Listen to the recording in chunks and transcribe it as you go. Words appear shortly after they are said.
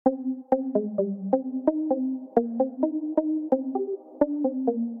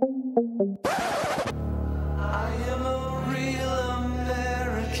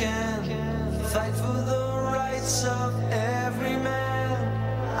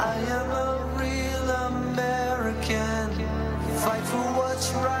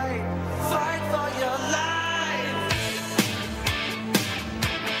what's right. Fight for your life.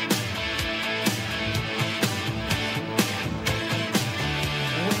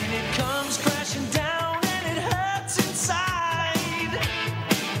 When it comes crashing down and it hurts inside,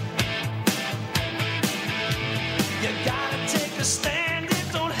 you gotta take a stand.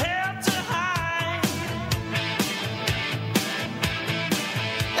 It don't have to hide.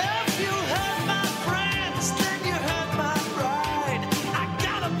 If you hurt my friends, then you hurt my pride. I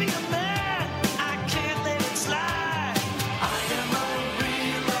gotta be a man. I can't let it slide. I am a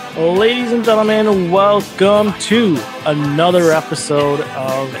real. Ladies and gentlemen, welcome to another episode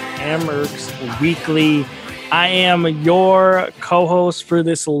of Amerks Weekly. I am your co-host for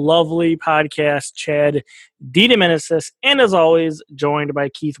this lovely podcast, Chad DeDominicis, and as always, joined by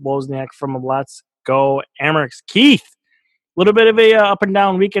Keith Wozniak from Let's Go Amerks. Keith, a little bit of a up and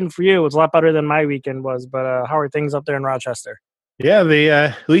down weekend for you. It's a lot better than my weekend was, but how are things up there in Rochester? Yeah,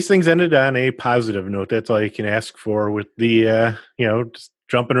 at least things ended on a positive note. That's all you can ask for with the, just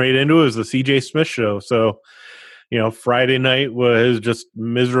jumping right into it was the CJ Smith show. So, Friday night was just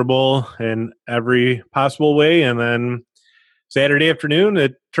miserable in every possible way. And then Saturday afternoon,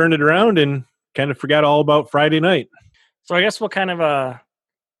 it turned it around and kind of forgot all about Friday night. So I guess we'll kind of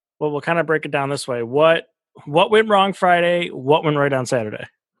break it down this way. What went wrong Friday? What went right on Saturday?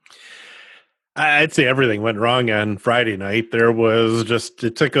 I'd say everything went wrong on Friday night.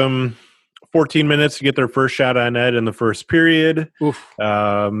 It took them 14 minutes to get their first shot on net in the first period. Oof.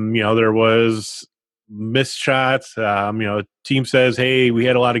 There was missed shots. Team says, hey, we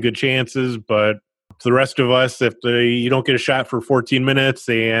had a lot of good chances, but to the rest of us, if you don't get a shot for 14 minutes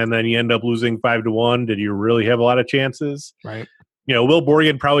and then you end up losing 5-1, did you really have a lot of chances? Right. Will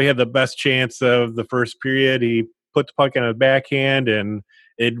Borgen probably had the best chance of the first period. He put the puck on his backhand and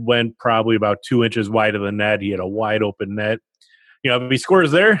it went probably about 2 inches wide of the net. He had a wide open net. If he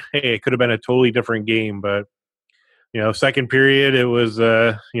scores there, hey, it could have been a totally different game. But, second period, it was,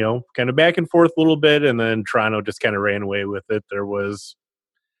 kind of back and forth a little bit. And then Toronto just kind of ran away with it. There was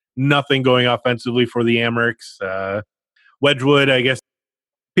nothing going offensively for the Amerks. Wedgwood, I guess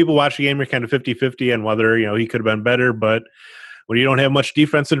people watch the game are kind of 50-50 on whether, he could have been better. But when you don't have much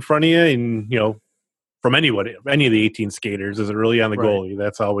defense in front of you and, from any of the 18 skaters, is it really on the goalie?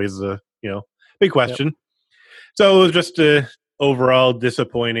 That's always a, big question. Yep. So it was just a overall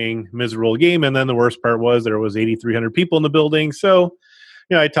disappointing, miserable game. And then the worst part was there was 8,300 people in the building. So,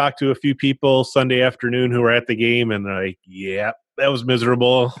 I talked to a few people Sunday afternoon who were at the game and they're like, yeah, that was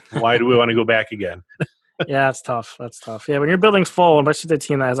miserable. Why do we want to go back again? Yeah, that's tough. Yeah, when your building's full, especially the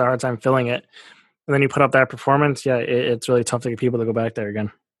team that has a hard time filling it, and then you put up that performance, it's really tough to get people to go back there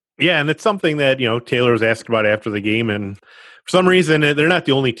again. Yeah, and it's something that, Taylor was asked about after the game, and for some reason, they're not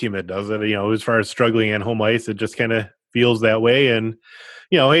the only team that does it. As far as struggling on home ice, it just kind of feels that way. And,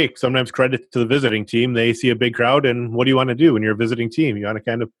 hey, sometimes credit to the visiting team. They see a big crowd, and what do you want to do when you're a visiting team? You want to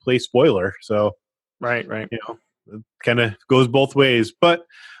kind of play spoiler. So, right. It kind of goes both ways. But,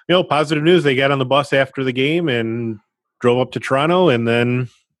 positive news, they got on the bus after the game and drove up to Toronto, and then,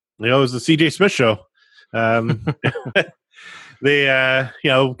 it was the CJ Smith show. They,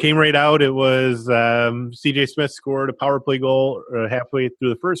 came right out. It was CJ Smith scored a power play goal halfway through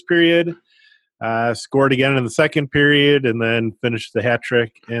the first period, scored again in the second period, and then finished the hat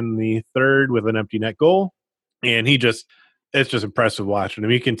trick in the third with an empty net goal. And it's just impressive watching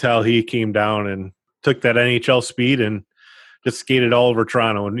him. You can tell he came down and took that NHL speed and just skated all over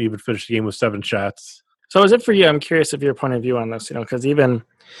Toronto and even finished the game with 7 shots. So is it for you? I'm curious of your point of view on this, because even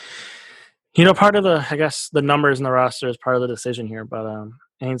 – part of the numbers in the roster is part of the decision here. But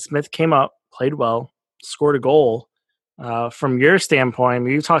Smith came up, played well, scored a goal. From your standpoint,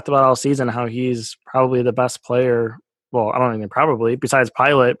 you talked about all season how he's probably the best player. Well, I don't even probably, besides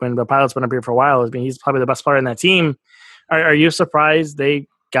Pilot, when the Pilot's been up here for a while. He's probably the best player in that team. Are you surprised they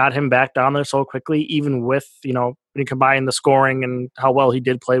got him back down there so quickly, even with, when you combine the scoring and how well he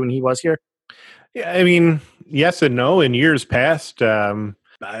did play when he was here? Yeah, I mean, yes and no. In years past,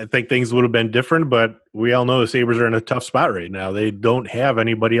 I think things would have been different, but we all know the Sabres are in a tough spot right now. They don't have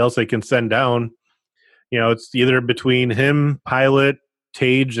anybody else they can send down. It's either between him, Pilot,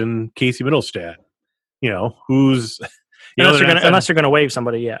 Tage, and Casey Middlestat. Who's unless you're going to waive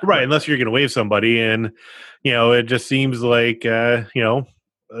somebody, yeah. Right, unless you're going to waive somebody. And, it just seems like, they're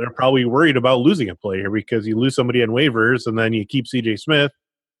probably worried about losing a player because you lose somebody on waivers and then you keep CJ Smith.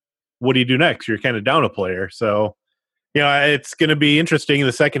 What do you do next? You're kind of down a player. So, it's going to be interesting in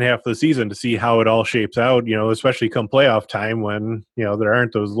the second half of the season to see how it all shapes out, especially come playoff time when, there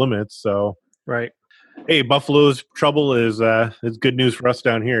aren't those limits. So, right. Hey, Buffalo's trouble is good news for us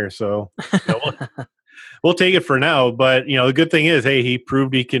down here. So, we'll take it for now. But the good thing is, hey, he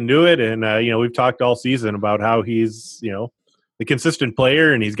proved he can do it, and we've talked all season about how he's the consistent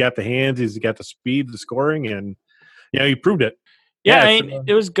player, and he's got the hands, he's got the speed, the scoring, and he proved it. Yeah, Yeah,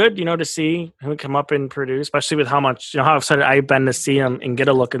 it was good, to see him come up and produce, especially with how much, how excited I've been to see him and get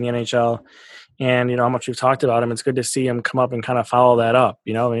a look in the NHL, and how much we've talked about him. It's good to see him come up and kind of follow that up,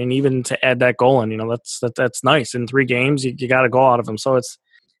 and even to add that goal in, that's nice. In 3 games, you got a goal out of him, so it's.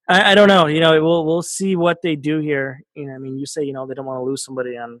 I don't know, we'll see what they do here. You say they don't want to lose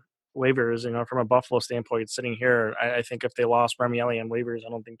somebody on waivers. From a Buffalo standpoint, sitting here, I think if they lost Remieli on waivers, I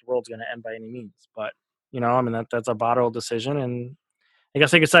don't think the world's going to end by any means, but. That's a bottle decision. And I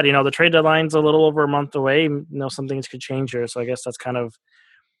guess, like I said, the trade deadline's a little over a month away. Some things could change here. So I guess that's kind of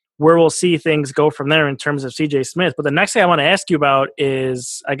where we'll see things go from there in terms of CJ Smith. But the next thing I want to ask you about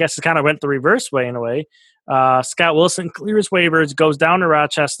is, I guess it kind of went the reverse way in a way. Scott Wilson clears waivers, goes down to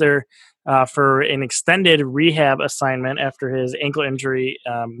Rochester for an extended rehab assignment after his ankle injury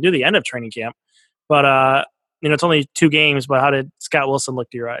near the end of training camp. But, it's only 2 games, but how did Scott Wilson look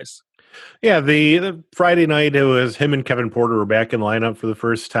to your eyes? Yeah, the Friday night, it was him and Kevin Porter were back in lineup for the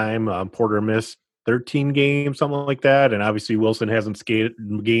first time. Porter missed 13 games, something like that, and obviously Wilson hasn't skated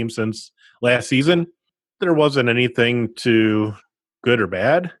games since last season. There wasn't anything too good or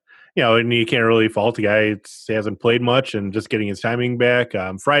bad, and you can't really fault the guy. He hasn't played much and just getting his timing back.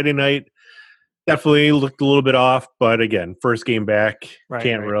 Friday night definitely looked a little bit off, but again, first game back,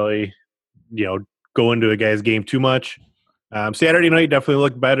 can't really, go into a guy's game too much. Saturday night definitely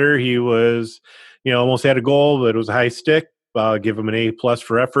looked better. He was, almost had a goal, but it was a high stick. Give him an A+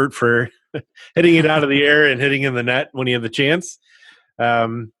 for effort for hitting it out of the air and hitting in the net when he had the chance.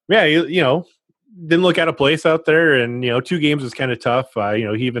 Didn't look out of place out there. And, 2 games was kind of tough.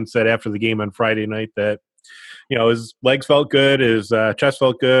 He even said after the game on Friday night that, his legs felt good, his chest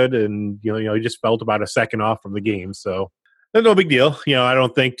felt good, and, he just felt about a second off from the game. So that's no big deal. I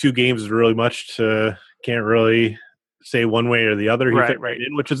don't think 2 games is really much can't really say one way or the other. He fit right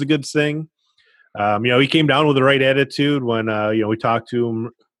in, which is a good thing. He came down with the right attitude when we talked to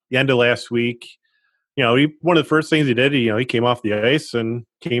him the end of last week. One of the first things he did, he came off the ice and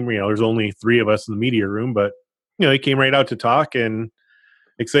came. There's only 3 of us in the media room, but he came right out to talk and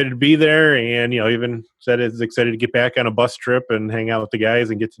excited to be there. And even said he's excited to get back on a bus trip and hang out with the guys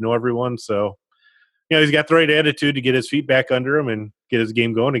and get to know everyone. So he's got the right attitude to get his feet back under him and get his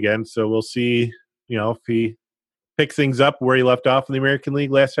game going again. So we'll see. If he picks things up where he left off in the American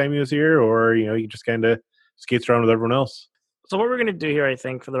League last time he was here, or he just kind of skates around with everyone else. So what we're going to do here, I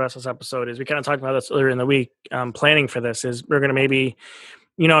think, for the rest of this episode is we kind of talked about this earlier in the week. Planning for this is we're going to maybe,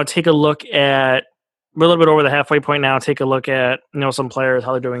 take a look at. We're a little bit over the halfway point now. Take a look at some players,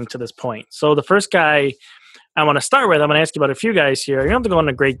 how they're doing to this point. So the first guy I want to start with, I'm going to ask you about a few guys here. You don't have to go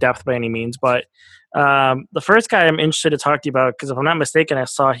into great depth by any means, but the first guy I'm interested to talk to you about, because if I'm not mistaken, I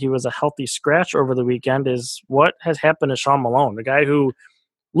saw he was a healthy scratch over the weekend, is what has happened to Sean Malone, the guy who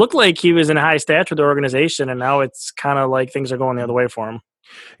looked like he was in high stats with the organization, and now it's kind of like things are going the other way for him.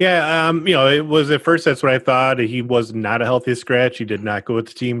 Yeah, it was at first, that's what I thought. He was not a healthy scratch. He did not go with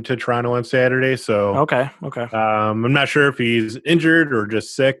the team to Toronto on Saturday. So okay. I'm not sure if he's injured or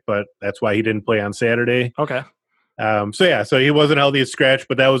just sick, but that's why he didn't play on Saturday. Okay. So he wasn't healthy as scratch,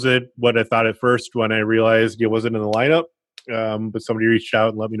 but that was what I thought at first when I realized he wasn't in the lineup. But somebody reached out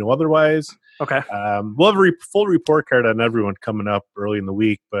and let me know otherwise. Okay. We'll have a full report card on everyone coming up early in the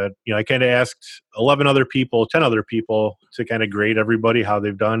week, but I kind of asked 10 other people to kind of grade everybody how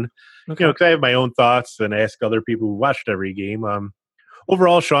they've done. Okay. Because I have my own thoughts and ask other people who watched every game.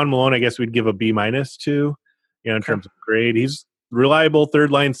 Overall, Sean Malone, I guess we'd give a B- to. In terms of grade, he's reliable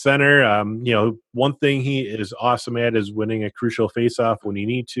third line center. One thing he is awesome at is winning a crucial faceoff when you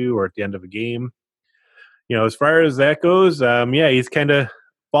need to, or at the end of a game. As far as that goes, he's kind of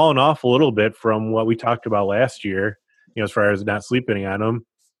fallen off a little bit from what we talked about last year, as far as not sleeping on him.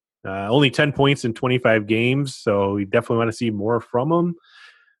 Only 10 points in 25 games, so we definitely want to see more from him.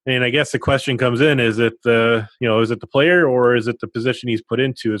 And I guess the question comes in, is it the player, or is it the position he's put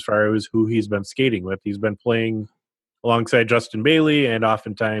into as far as who he's been skating with? He's been playing alongside Justin Bailey and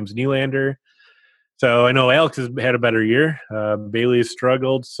oftentimes Nylander. So I know Alex has had a better year. Bailey has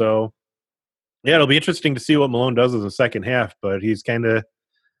struggled, so yeah, it'll be interesting to see what Malone does in the second half, but he's kind of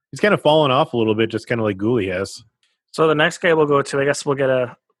fallen off a little bit, just kind of like Gooley has. So the next guy we'll go to, I guess we'll get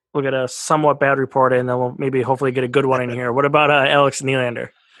a somewhat bad report in, then we'll maybe hopefully get a good one in here. What about Alex Nylander?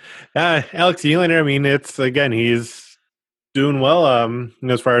 Alex Nylander, I mean, he's doing well.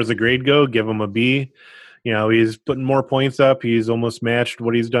 As far as the grade go, give him a B. He's putting more points up. He's almost matched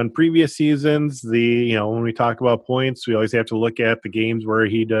what he's done previous seasons. When we talk about points, we always have to look at the games where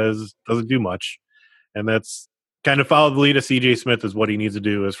he doesn't do much. And that's kind of follow the lead of CJ Smith is what he needs to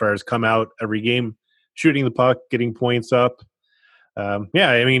do as far as come out every game, shooting the puck, getting points up. I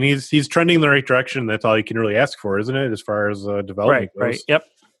mean, he's trending in the right direction. That's all you can really ask for, isn't it, as far as development goes? Right. Yep.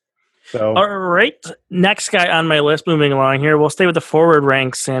 So, all right. Next guy on my list, moving along here, we'll stay with the forward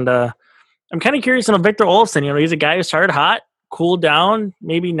ranks. And I'm kind of curious on Victor Olofsson. He's a guy who started hot, cooled down.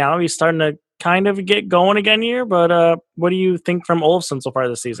 Maybe now he's starting to kind of get going again here. But what do you think from Olofsson so far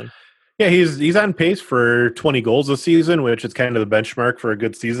this season? yeah, he's on pace for 20 goals this season, which is kind of the benchmark for a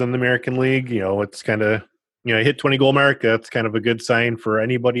good season in the American League. It's kind of, hit 20 goal mark. That's kind of a good sign for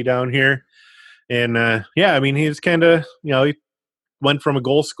anybody down here. And I mean, he's kind of, he went from a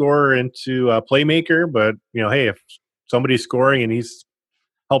goal scorer into a playmaker. But hey, if somebody's scoring and he's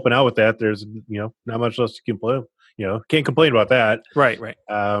helping out with that, there's not much else you can play. Can't complain about that. Right.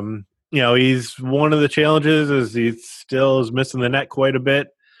 He's one of the challenges is he still is missing the net quite a bit.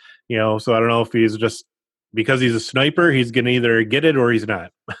 So I don't know if he's just because he's a sniper, he's going to either get it or he's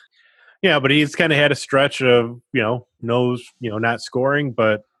not. But he's kind of had a stretch of, not scoring.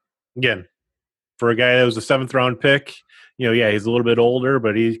 But again, for a guy that was a 7th round pick, he's a little bit older,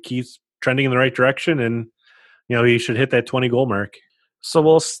 but he keeps trending in the right direction. And, he should hit that 20 goal mark. So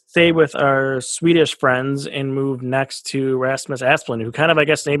we'll stay with our Swedish friends and move next to Rasmus Asplund, who kind of, I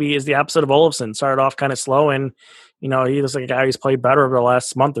guess, maybe is the opposite of Olofsson. Started off kind of slow, and, he looks like a guy who's played better over the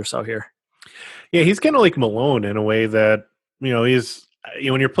last month or so here. Yeah, he's kind of like Malone in a way that, he's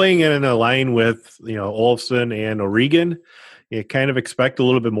when you're playing in a line with, Olofsson and O'Regan, you kind of expect a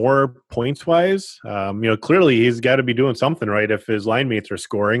little bit more points-wise. Clearly he's got to be doing something right if his line mates are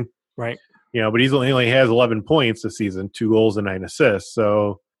scoring. Right. But he's only has 11 points this season, 2 goals and 9 assists.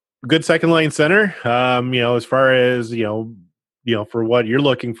 So good second line center. As far as, for what you're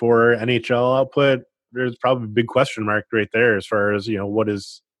looking for NHL output, there's probably a big question mark right there as far as, what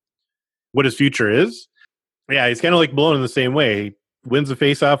his future is. Yeah, he's kind of like Malone in the same way. He wins the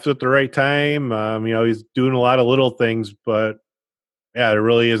faceoffs at the right time. He's doing a lot of little things, but yeah, there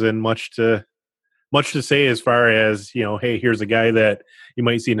really isn't much to say as far as, hey, here's a guy that you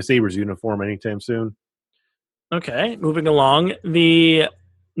might see in a Sabres uniform anytime soon. Okay, moving along. The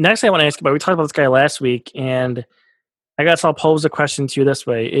next thing I want to ask about, we talked about this guy last week, and I guess I'll pose the question to you this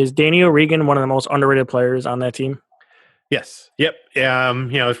way. Is Danny O'Regan one of the most underrated players on that team? Yes. Yep.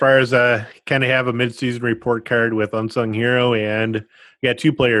 As far as kind of have a midseason report card with Unsung Hero, and you got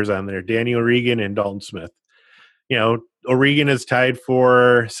 2 players on there, Danny O'Regan and Dalton Smith. O'Regan is tied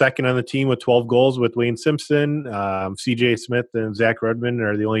for second on the team with 12 goals with Wayne Simpson. CJ Smith and Zach Rudman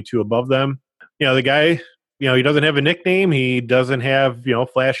are the only 2 above them. The guy, he doesn't have a nickname. He doesn't have,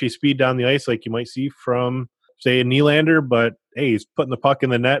 flashy speed down the ice like you might see from, say, a Nylander, but hey, he's putting the puck in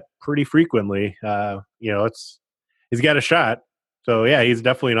the net pretty frequently. He's got a shot. So yeah, he's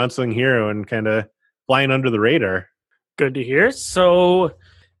definitely an unsung hero and kind of flying under the radar. Good to hear. So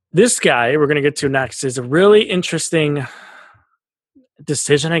this guy we're going to get to next is a really interesting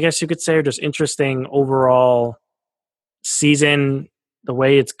decision, I guess you could say, or just interesting overall season, the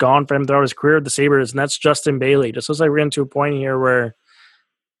way it's gone for him throughout his career with the Sabres, and that's Justin Bailey. Just looks like we're getting to a point here where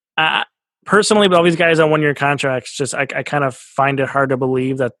personally, with all these guys on 1-year contracts, just I kind of find it hard to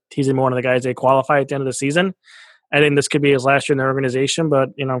believe that he's even one of the guys they qualify at the end of the season. I think this could be his last year in the organization, but,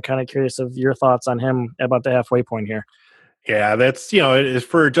 I'm kind of curious of your thoughts on him about the halfway point here. Yeah, that's,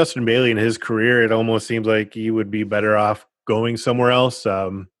 for Justin Bailey in his career, it almost seems like he would be better off going somewhere else.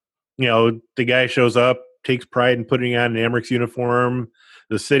 The guy shows up, takes pride in putting on an Amerks uniform,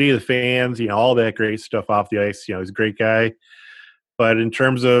 the city, the fans, all that great stuff off the ice. He's a great guy. But in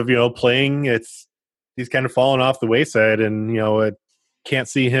terms of, playing, he's kind of fallen off the wayside, and, can't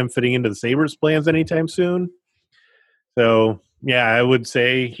see him fitting into the Sabres plans anytime soon. So, yeah, I would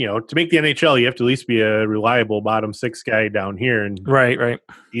say, to make the NHL, you have to at least be a reliable bottom 6 guy down here. And right.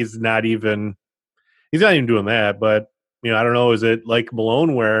 He's not even doing that. But, I don't know, is it like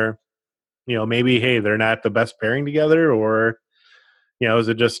Malone where, maybe, hey, they're not the best pairing together, or, is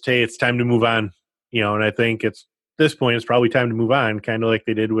it just, hey, it's time to move on? And I think this point, it's probably time to move on, kind of like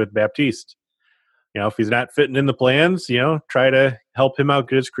they did with Baptiste. If he's not fitting in the plans, try to help him out,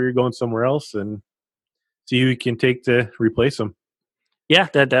 get his career going somewhere else, and see who you can take to replace him. Yeah,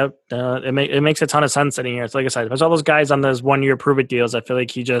 it makes a ton of sense sitting here. It's like I said, there's all those guys on those 1-year prove-it deals. I feel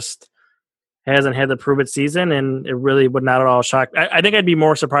like he just hasn't had the prove-it season, and it really would not at all shock. I think I'd be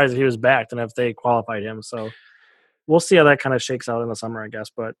more surprised if he was back than if they qualified him. So we'll see how that kind of shakes out in the summer, I guess.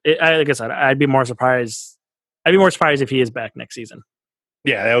 But like I said, I'd be more surprised if he is back next season.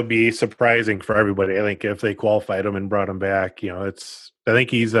 Yeah, that would be surprising for everybody. I think if they qualified him and brought him back, I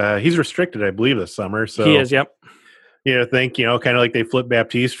think he's restricted, I believe, this summer. So he is, yep. think, kind of like they flipped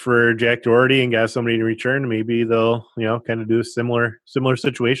Baptiste for Jack Doherty and got somebody in return. Maybe they'll, kind of do a similar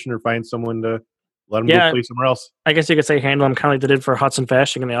situation or find someone to let them go Yeah, play somewhere else. I guess you could say handle them kind of like they did for Hudson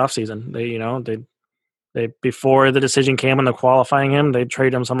Fasching in the offseason. They before the decision came on the qualifying him, they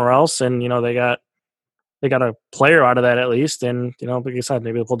trade him somewhere else, and they got a player out of that at least. And like you said,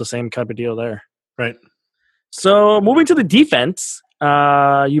 maybe they'll pull the same type of deal there. Right. So moving to the defense,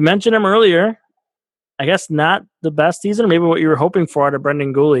 you mentioned him earlier. I guess not the best season, or maybe what you were hoping for out of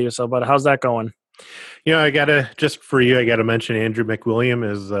Brendan Gooley. So, but how's that going? I gotta mention Andrew McWilliam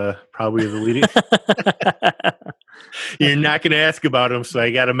is probably the leading. You're not gonna ask about him, so I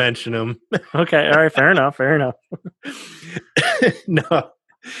gotta mention him. Okay, all right, fair enough. No.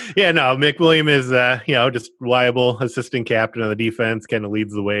 Yeah, no, McWilliam is just reliable assistant captain of the defense, kind of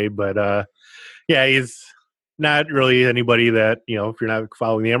leads the way, but he's not really anybody that, if you're not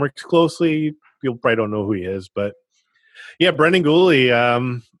following the Amerks closely, people probably don't know who he is. But yeah, Brendan Gooley,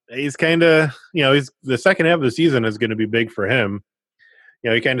 he's kind of, he's the second half of the season is going to be big for him.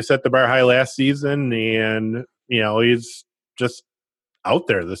 He kind of set the bar high last season, and he's just out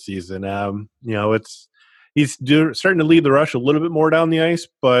there this season. He's starting to lead the rush a little bit more down the ice,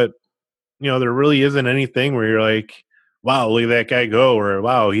 but there really isn't anything where you're like, wow, look at that guy go, or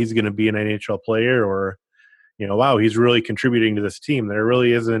wow, he's going to be an NHL player, or wow, he's really contributing to this team. There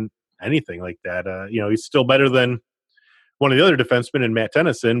really isn't anything like that. He's still better than one of the other defensemen in Matt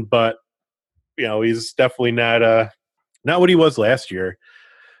Tennyson, but he's definitely not what he was last year.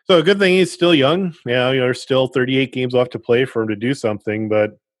 So a good thing he's still young. There's still 38 games left to play for him to do something,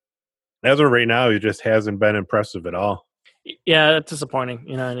 but as of right now, he just hasn't been impressive at all. Yeah, that's disappointing.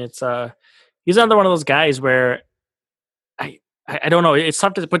 And it's he's another one of those guys where I don't know. It's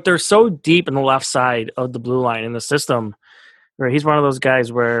tough to, but they're so deep in the left side of the blue line in the system where he's one of those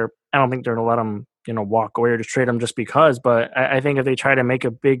guys where I don't think they're going to let him, walk away or just trade him just because. But I think if they try to make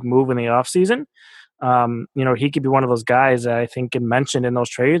a big move in the offseason, he could be one of those guys that I think get mentioned in those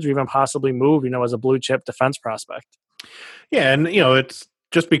trades or even possibly move, as a blue chip defense prospect. Yeah. And, it's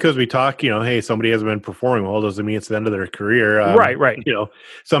just because we talk, hey, somebody hasn't been performing well doesn't mean it's the end of their career. Right.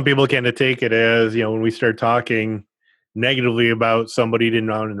 Some people kind of take it as, when we start talking negatively about somebody in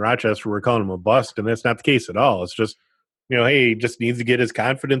Rochester, we're calling him a bust, and that's not the case at all. It's just, hey, he just needs to get his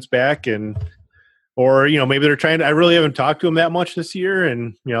confidence back, or maybe they're trying to. I really haven't talked to him that much this year,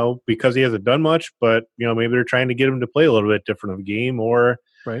 and because he hasn't done much, but maybe they're trying to get him to play a little bit different of a game, or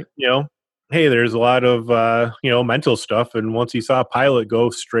right, hey, there's a lot of mental stuff, and once he saw Pilot go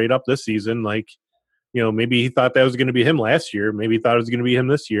straight up this season, like maybe he thought that was going to be him last year, maybe he thought it was going to be him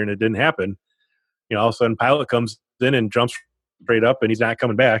this year, and it didn't happen. All of a sudden Pilot comes in and jumps straight up, and he's not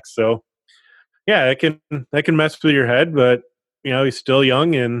coming back. So yeah, that can mess with your head, but he's still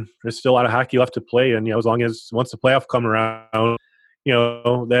young, and there's still a lot of hockey left to play. And as long as once the playoff come around,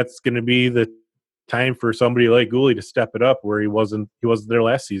 that's going to be the time for somebody like Gooley to step it up where he wasn't there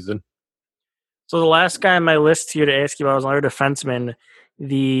last season. So the last guy on my list here to ask you about was another defenseman,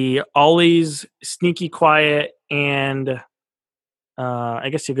 the always sneaky quiet and I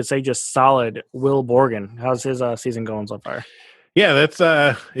guess you could say just solid Will Borgen. How's his season going so far? Yeah,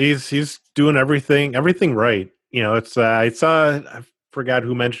 that's he's doing everything right. I forgot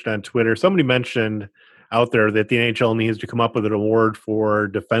who mentioned on Twitter. Somebody mentioned out there that the NHL needs to come up with an award for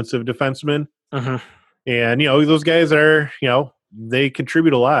defensive defensemen. Uh-huh. And those guys are they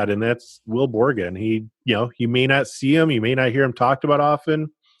contribute a lot, and that's Will Borgen. He you may not see him, you may not hear him talked about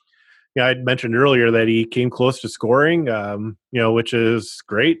often. I'd mentioned earlier that he came close to scoring, which is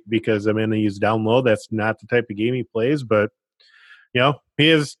great because he's down low. That's not the type of game he plays, but he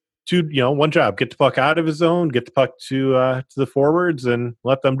has one job: get the puck out of his zone, get the puck to the forwards, and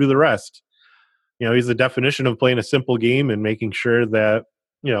let them do the rest. He's the definition of playing a simple game and making sure that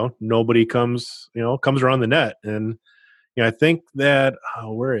nobody comes around the net. And I think that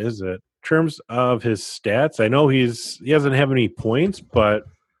where is it in terms of his stats? I know he doesn't have any points, but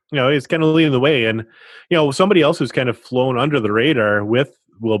he's kind of leading the way. And somebody else who's kind of flown under the radar with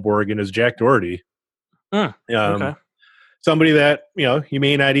Will Borgen is Jack Doherty. Okay. Somebody that you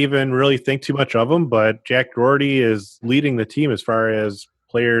may not even really think too much of him, but Jack Doherty is leading the team as far as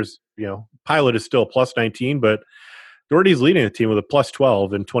players. Pilot is still plus 19, but Doherty's leading the team with a plus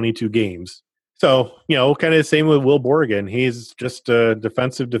 12 in 22 games. So, kind of the same with Will Borgen. He's just a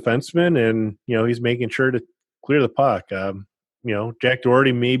defensive defenseman, and, he's making sure to clear the puck. Jack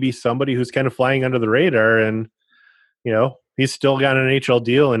Doherty may be somebody who's kind of flying under the radar, and, he's still got an NHL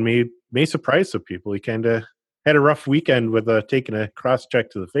deal and may surprise some people. He kind of had a rough weekend with taking a cross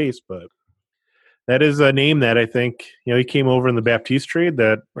check to the face, but that is a name that I think, he came over in the Baptiste trade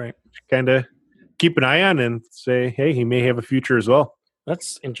that right. kind of keep an eye on and say, hey, he may have a future as well.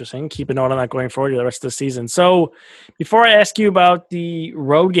 That's interesting. Keep a note on that going forward the rest of the season. So before I ask you about the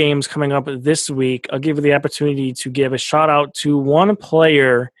road games coming up this week, I'll give you the opportunity to give a shout out to one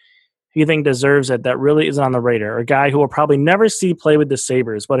player who you think deserves it that really is on the radar, a guy who will probably never see play with the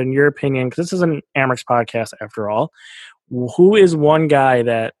Sabres. But in your opinion, because this is an Amerks podcast after all, who is one guy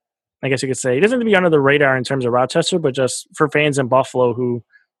that I guess you could say he doesn't have to be under the radar in terms of Rochester, but just for fans in Buffalo who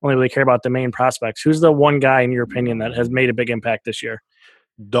only really care about the main prospects? Who's the one guy, in your opinion, that has made a big impact this year?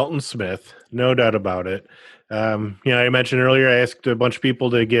 Dalton Smith, no doubt about it. I mentioned earlier I asked a bunch of people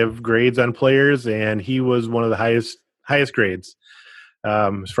to give grades on players, and he was one of the highest grades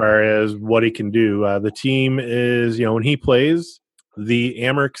as far as what he can do. The team is, when he plays, the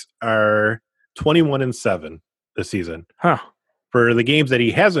Amerks are 21-7 this season. Huh. For the games that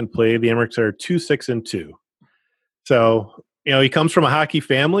he hasn't played, the Amerks are 2-6-2. So, he comes from a hockey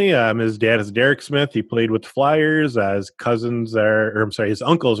family. His dad is Derek Smith. He played with the Flyers. His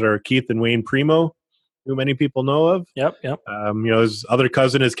uncles are Keith and Wayne Primo, who many people know of. Yep. His other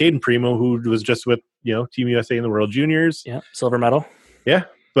cousin is Caden Primo, who was just with, Team USA in the World Juniors. Yeah, silver medal. Yeah.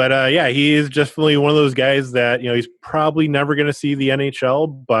 But, he is definitely one of those guys that, he's probably never going to see the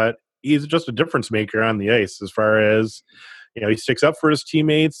NHL, but he's just a difference maker on the ice as far as, he sticks up for his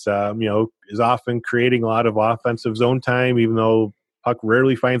teammates, is often creating a lot of offensive zone time, even though puck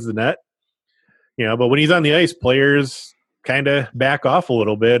rarely finds the net. But when he's on the ice, players kind of back off a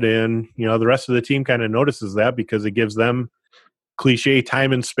little bit, and, the rest of the team kind of notices that because it gives them cliche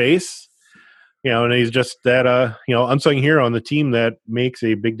time and space. And he's just that, unsung hero on the team that makes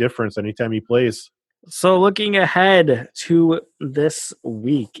a big difference anytime he plays. So looking ahead to this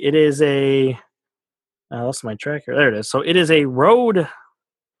week, it is I lost my tracker. There it is. So it is a road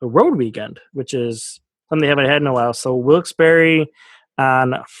weekend, which is something they haven't had in a while. So Wilkes-Barre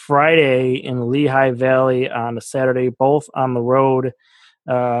on Friday and Lehigh Valley on a Saturday, both on the road.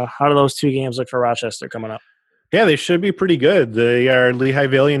 How do those two games look for Rochester coming up? Yeah, they should be pretty good. They are Lehigh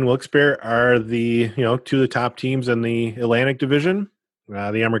Valley and Wilkes-Barre are the two of the top teams in the Atlantic Division. The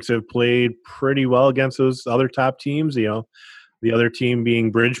Amerks have played pretty well against those other top teams. The other team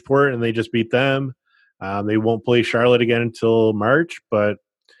being Bridgeport, and they just beat them. They won't play Charlotte again until March, but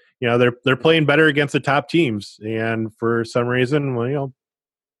they're playing better against the top teams, and for some reason,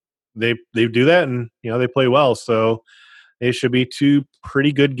 they do that, and they play well. So they should be two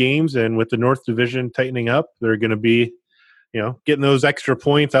pretty good games, and with the North Division tightening up, they're going to be, getting those extra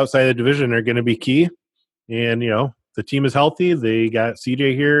points outside the division. They're going to be key, and the team is healthy. They got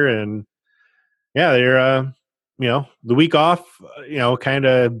CJ here, and they're. The week off, kind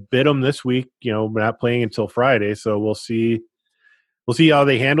of bit them this week, not playing until Friday. So we'll see how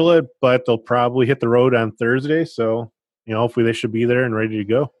they handle it, but they'll probably hit the road on Thursday. So, hopefully they should be there and ready to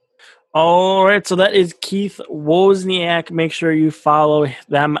go. All right, so that is Keith Wozniak. Make sure you follow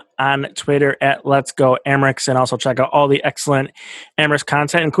them on Twitter at Let's Go Amerks, and also check out all the excellent Amerks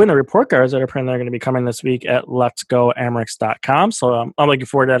content, including the report cards that are going to be coming this week at letsgoamerks.com. So I'm looking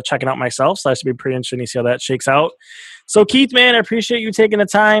forward to checking out myself. So that should be pretty interesting to see how that shakes out. So Keith, man, I appreciate you taking the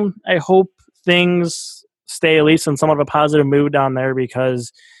time. I hope things stay at least in somewhat of a positive mood down there,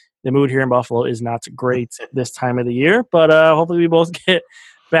 because the mood here in Buffalo is not great this time of the year. But hopefully we both get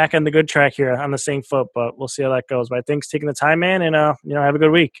back on the good track here on the same foot, but we'll see how that goes. But thanks for taking the time, man, and have a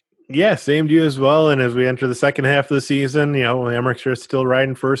good week. Yeah, same to you as well. And as we enter the second half of the season, Amerks are still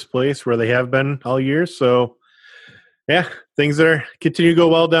riding first place where they have been all year. So yeah, things are continue to go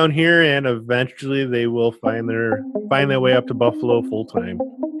well down here, and eventually they will find their way up to Buffalo full time.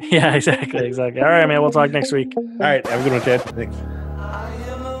 Yeah, exactly. All right, man. We'll talk next week. All right, have a good one, Chad. Thanks.